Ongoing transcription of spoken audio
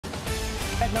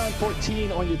At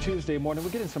 9:14 on your Tuesday morning,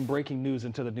 we're getting some breaking news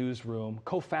into the newsroom.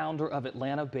 Co-founder of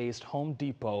Atlanta-based Home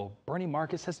Depot, Bernie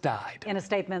Marcus, has died. In a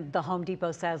statement, the Home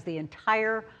Depot says the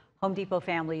entire Home Depot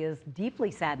family is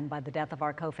deeply saddened by the death of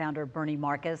our co-founder, Bernie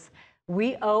Marcus.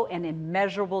 We owe an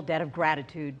immeasurable debt of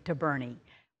gratitude to Bernie.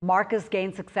 Marcus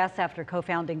gained success after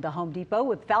co-founding the Home Depot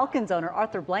with Falcons owner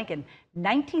Arthur Blank in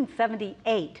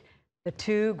 1978. The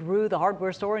two grew the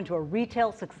hardware store into a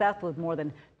retail success with more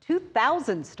than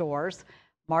 2,000 stores.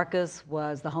 Marcus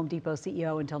was the Home Depot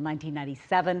CEO until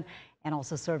 1997 and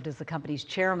also served as the company's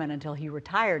chairman until he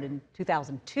retired in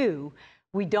 2002.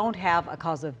 We don't have a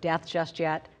cause of death just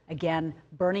yet. Again,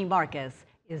 Bernie Marcus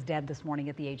is dead this morning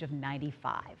at the age of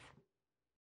 95.